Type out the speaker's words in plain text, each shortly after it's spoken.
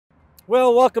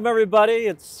Well, welcome everybody.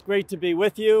 It's great to be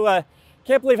with you.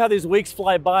 Can't believe how these weeks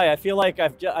fly by. I feel like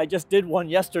I just did one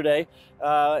yesterday,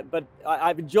 but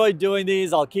I've enjoyed doing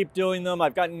these. I'll keep doing them.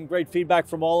 I've gotten great feedback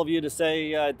from all of you to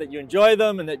say that you enjoy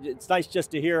them and that it's nice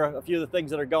just to hear a few of the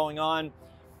things that are going on.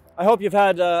 I hope you've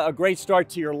had a great start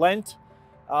to your Lent.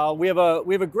 We have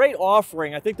a great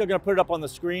offering. I think they're going to put it up on the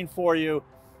screen for you.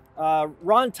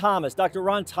 Ron Thomas, Dr.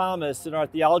 Ron Thomas in our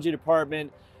theology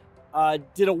department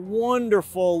did a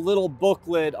wonderful little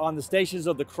booklet on the Stations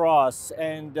of the Cross,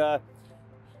 and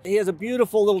he has a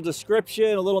beautiful little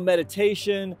description, a little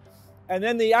meditation, and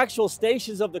then the actual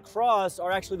Stations of the Cross are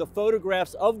actually the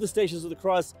photographs of the Stations of the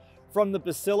Cross from the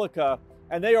Basilica,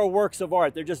 and they are works of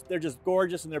art. They're just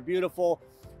gorgeous and they're beautiful,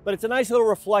 but it's a nice little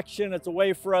reflection. It's a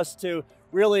way for us to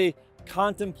really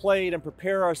contemplate and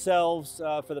prepare ourselves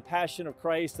for the Passion of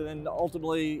Christ, and then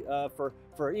ultimately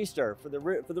for Easter, for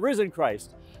the risen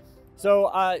Christ.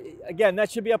 So again, that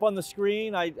should be up on the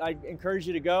screen. I encourage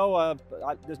you to go.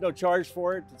 There's no charge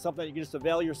for it. It's something you can just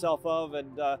avail yourself of,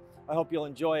 and I hope you'll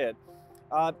enjoy it.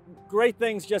 Great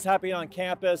things just happening on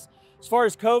campus. As far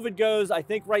as COVID goes, I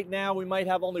think right now we might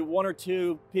have only one or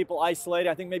two people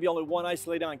isolated. I think maybe only one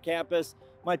isolated on campus,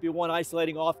 might be one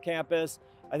isolating off campus.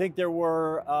 I think there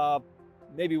were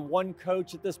maybe one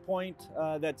coach at this point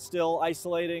that's still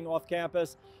isolating off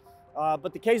campus.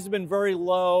 But the case has been very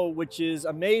low, which is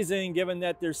amazing given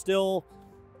that there's still,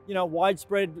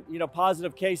 widespread,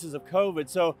 positive cases of COVID.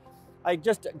 So I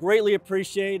just greatly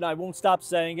appreciate, and I won't stop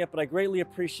saying it, but I greatly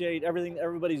appreciate everything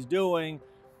everybody's doing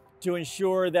to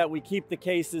ensure that we keep the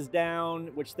cases down,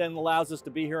 which then allows us to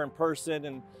be here in person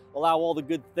and allow all the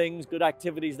good things, good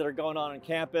activities that are going on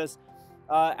campus.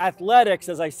 Athletics,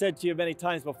 as I said to you many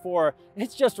times before,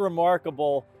 it's just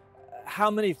remarkable how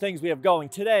many things we have going.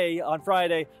 Today, on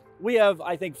Friday, we have,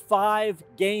 I think, 5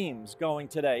 games going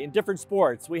today in different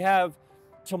sports. We have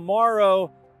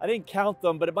tomorrow, I didn't count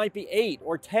them, but it might be 8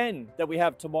 or 10 that we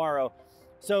have tomorrow.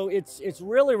 So it's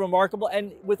really remarkable.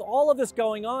 And with all of this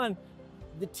going on,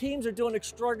 the teams are doing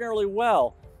extraordinarily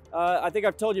well. I think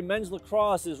I've told you men's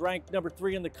lacrosse is ranked number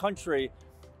 3 in the country.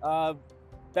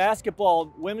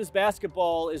 Basketball, women's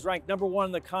basketball is ranked number 1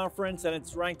 in the conference, and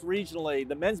it's ranked regionally.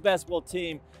 The men's basketball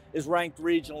team is ranked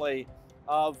regionally.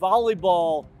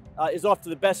 Volleyball is off to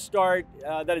the best start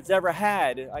that it's ever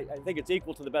had. I think it's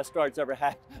equal to the best start it's ever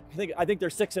had. I think they're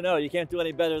 6-0. You can't do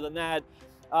any better than that.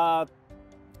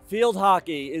 Field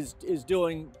hockey is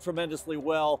doing tremendously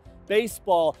well.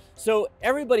 Baseball. So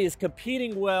everybody is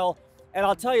competing well. And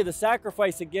I'll tell you, the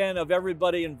sacrifice again of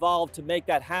everybody involved to make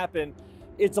that happen.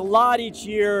 It's a lot each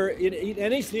year in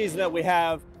any season that we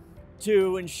have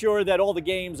to ensure that all the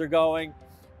games are going.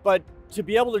 But to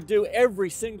be able to do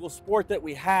every single sport that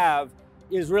we have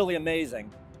is really amazing.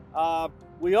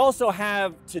 We also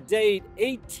have to date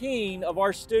 18 of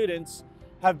our students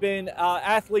have been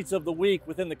athletes of the week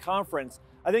within the conference.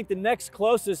 I think the next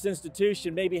closest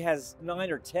institution maybe has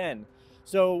 9 or 10.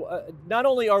 So not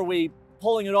only are we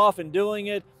pulling it off and doing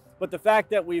it, but the fact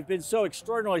that we've been so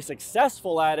extraordinarily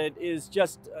successful at it is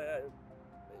just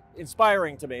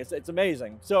inspiring to me. It's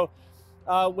amazing. So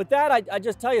with that, I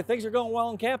just tell you, things are going well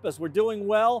on campus. We're doing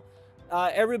well.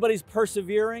 Everybody's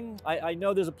persevering. I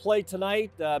know there's a play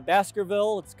tonight,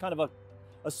 Baskerville. It's kind of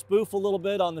a spoof a little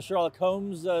bit on the Sherlock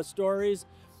Holmes stories.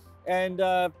 And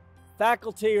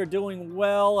faculty are doing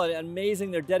well and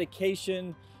amazing their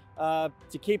dedication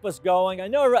to keep us going. I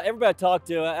know everybody I talk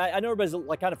to, I know everybody's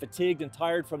like kind of fatigued and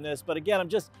tired from this, but again, I'm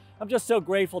just so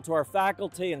grateful to our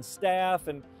faculty and staff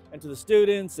and to the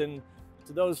students and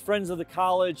to those friends of the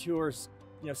college who are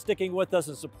sticking with us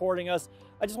and supporting us.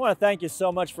 I just want to thank you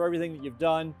so much for everything that you've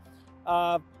done.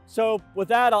 So with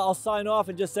that, I'll sign off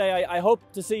and just say I hope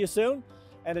to see you soon.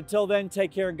 And until then,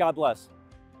 take care and God bless.